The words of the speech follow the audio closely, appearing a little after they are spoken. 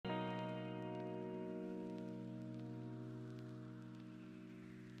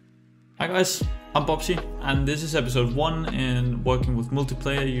Hi guys, I'm Bobsy, and this is episode 1 in working with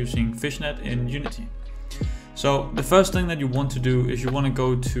multiplayer using Fishnet in Unity. So the first thing that you want to do is you want to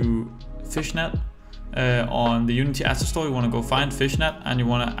go to Fishnet on the Unity asset store. You want to go find Fishnet and you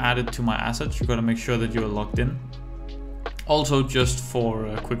want to add it to my assets. You got to make sure that you are logged in. Also, just for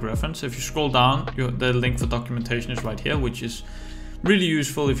a quick reference, if you scroll down, the link for documentation is right here, which is really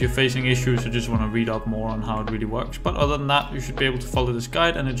useful if you're facing issues or just want to read up more on how it really works. But other than that, you should be able to follow this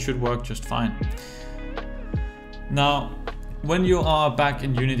guide and it should work just fine. Now, when you are back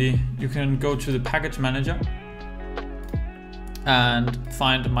in Unity, you can go to the package manager and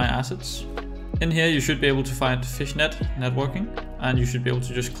find my assets. In here, you should be able to find Fishnet networking, and you should be able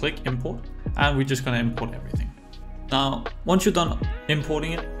to just click import, and we're just going to import everything. Now, once you're done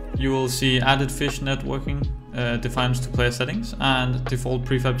importing it, you will see added fish networking defines to player settings and default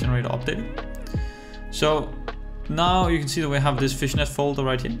prefab generator updated. So now you can see that we have this Fishnet folder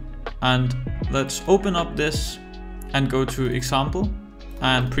right here, and let's open up this and go to example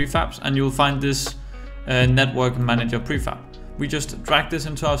and prefabs, and you'll find this network manager prefab. We just drag this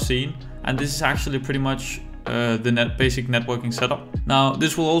into our scene, and this is actually pretty much the basic networking setup. Now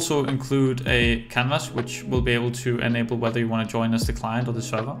this will also include a canvas which will be able to enable whether you want to join as the client or the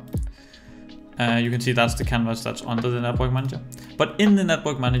server. You can see that's the canvas that's under the network manager. But in the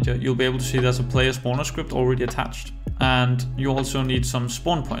network manager, you'll be able to see there's a player spawner script already attached, and you also need some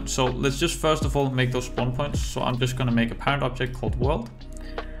spawn points. So let's just first of all make those spawn points. So I'm just going to make a parent object called world,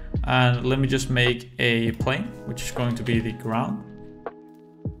 and let me just make a plane which is going to be the ground.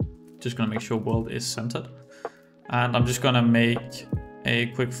 Just going to make sure world is centered, and I'm just going to make a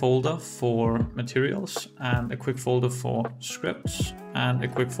quick folder for materials and a quick folder for scripts and a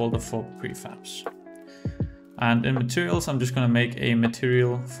quick folder for prefabs. And in materials, I'm just going to make a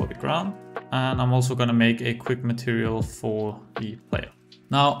material for the ground, and I'm also going to make a quick material for the player.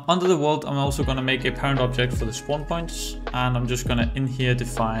 Now under the world, I'm also going to make a parent object for the spawn points, and I'm just going to in here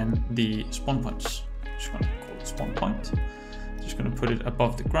define the spawn points. Just going to call it spawn point. Just going to put it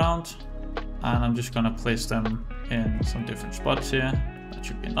above the ground, and I'm just going to place them in some different spots here. That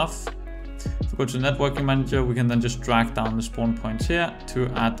should be enough. If we go to the networking manager, we can then just drag down the spawn points here to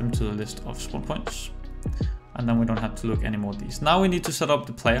add them to the list of spawn points, and then we don't have to look any more at these. Now we need to set up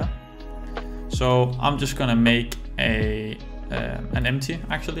the player. So I'm just going to make an empty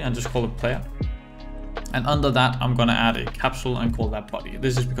actually and just call it player. And under that, I'm going to add a capsule and call that body.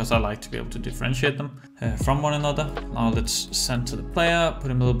 This is because I like to be able to differentiate them from one another. Now let's send to the player,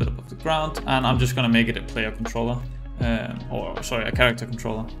 put him a little bit above the ground, and I'm just going to make it a player controller, a character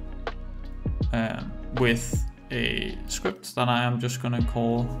controller with a script that I am just going to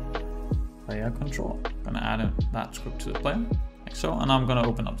call player control. I'm going to add that script to the player, like so, and I'm going to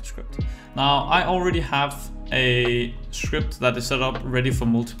open up the script. Now I already have a script that is set up ready for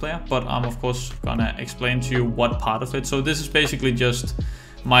multiplayer, but I'm of course gonna explain to you what part of it. So this is basically just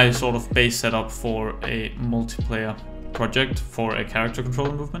my sort of base setup for a multiplayer project for a character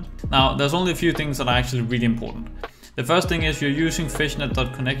controller movement. Now there's only a few things that are actually really important. The first thing is you're using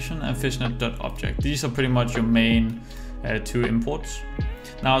fishnet.connection and fishnet.object. These are pretty much your main two imports.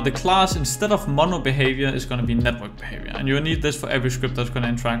 Now the class, instead of mono behavior, is going to be network behavior, and you'll need this for every script that's going to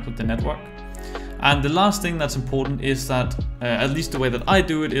interact with the network. And the last thing that's important is that, at least the way that I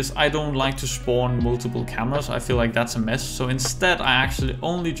do it, is I don't like to spawn multiple cameras. I feel like that's a mess. So instead, I actually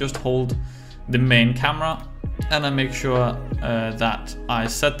only just hold the main camera, and I make sure that I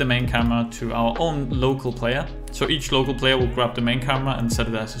set the main camera to our own local player. So each local player will grab the main camera and set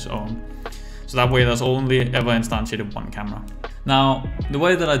it as his own. So that way there's only ever instantiated one camera. Now, the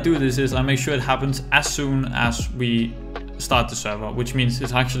way that I do this is I make sure it happens as soon as we start the server, which means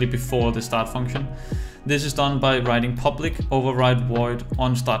it's actually before the start function. This is done by writing public override void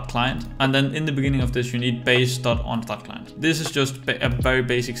onStartClient, and then in the beginning of this you need base.onStartClient. This is just a very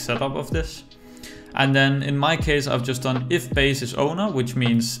basic setup of this. And then in my case, I've just done if base is owner, which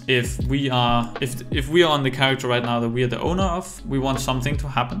means if we are on the character right now that we are the owner of, we want something to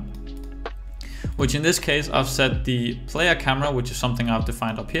happen. Which in this case, I've set the player camera, which is something I've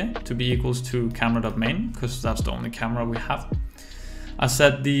defined up here, to be equals to camera.main, because that's the only camera we have. I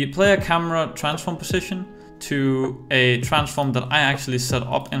set the player camera transform position to a transform that I actually set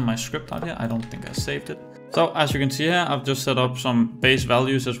up in my script out here. I don't think I saved it. So as you can see here, I've just set up some base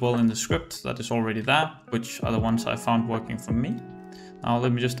values as well in the script that is already there, which are the ones I found working for me. Now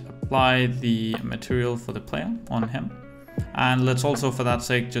let me just apply the material for the player on him. And let's also, for that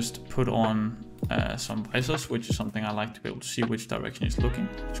sake, just put on some visors, which is something I like to be able to see which direction he's looking.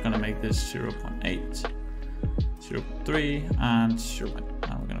 Just going to make this 0.8, 0.3, and 0.8.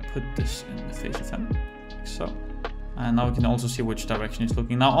 Now we're going to put this in the face of him, like so. And now we can also see which direction he's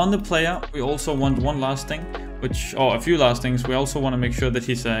looking. Now on the player, we also want one last thing, or a few last things. We also want to make sure that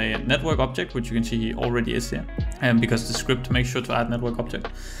he's a network object, which you can see he already is here, because the script makes sure to add network object.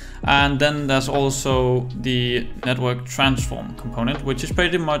 And then there's also the network transform component, which is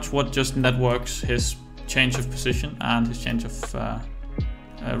pretty much what just networks his change of position and his change of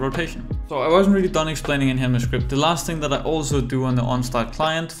rotation. So I wasn't really done explaining in here in the script. The last thing that I also do on the onStart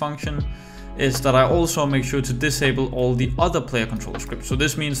client function is that I also make sure to disable all the other player controller scripts. So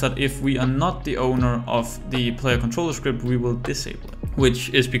this means that if we are not the owner of the player controller script, we will disable it, which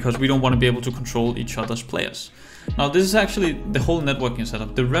is because we don't want to be able to control each other's players. Now this is actually the whole networking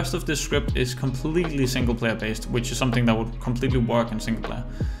setup. The rest of this script is completely single player based, which is something that would completely work in single player.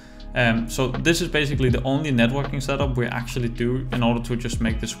 So this is basically the only networking setup we actually do in order to just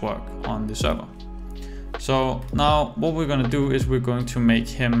make this work on the server. So now what we're going to do is we're going to make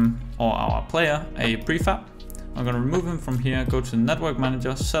him, or our player, a prefab. I'm going to remove him from here, go to the network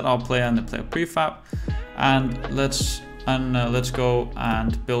manager, set our player in the player prefab, and let's go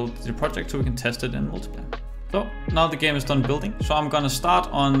and build the project so we can test it in multiplayer. So now the game is done building. So I'm going to start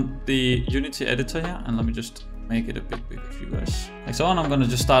on the Unity editor here, and let me just make it a bit bigger for you guys. Like so, and I'm going to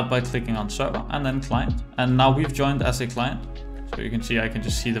just start by clicking on server and then client. And now we've joined as a client. So you can see, I can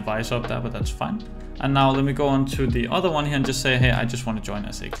just see the visor up there, but that's fine. And now let me go on to the other one here and just say, hey, I just want to join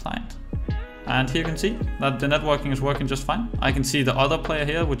as a client. And here you can see that the networking is working just fine. I can see the other player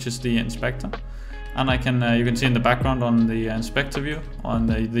here, which is the inspector. And I can, you can see in the background on the inspector view on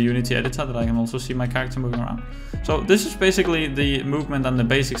the Unity editor that I can also see my character moving around. So this is basically the movement and the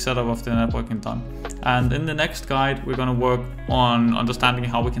basic setup of the networking done. And in the next guide, we're going to work on understanding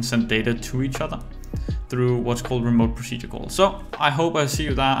how we can send data to each other through what's called remote procedure calls. So I hope I see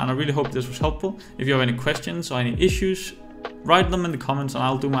you there, and I really hope this was helpful. If you have any questions or any issues, write them in the comments and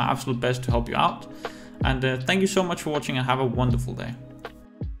I'll do my absolute best to help you out. And thank you so much for watching and have a wonderful day.